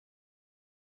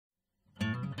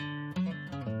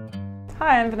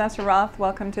Hi, I'm Vanessa Rothe.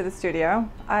 Welcome to the studio.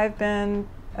 I've been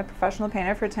a professional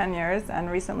painter for 10 years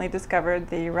and recently discovered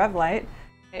the Revelite.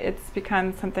 It's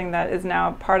become something that is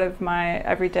now part of my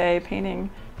everyday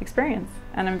painting experience,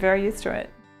 and I'm very used to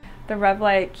it. The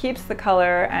Revelite keeps the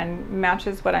color and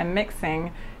matches what I'm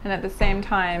mixing, and at the same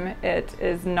time it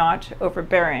is not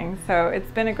overbearing. So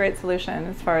it's been a great solution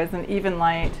as far as an even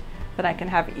light that I can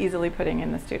have easily putting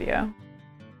in the studio.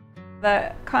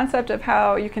 The concept of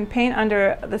how you can paint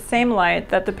under the same light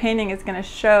that the painting is going to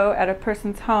show at a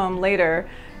person's home later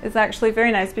is actually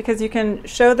very nice, because you can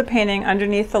show the painting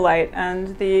underneath the light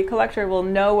and the collector will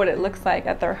know what it looks like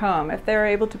at their home. If they're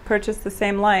able to purchase the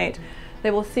same light, they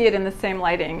will see it in the same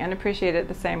lighting and appreciate it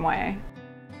the same way.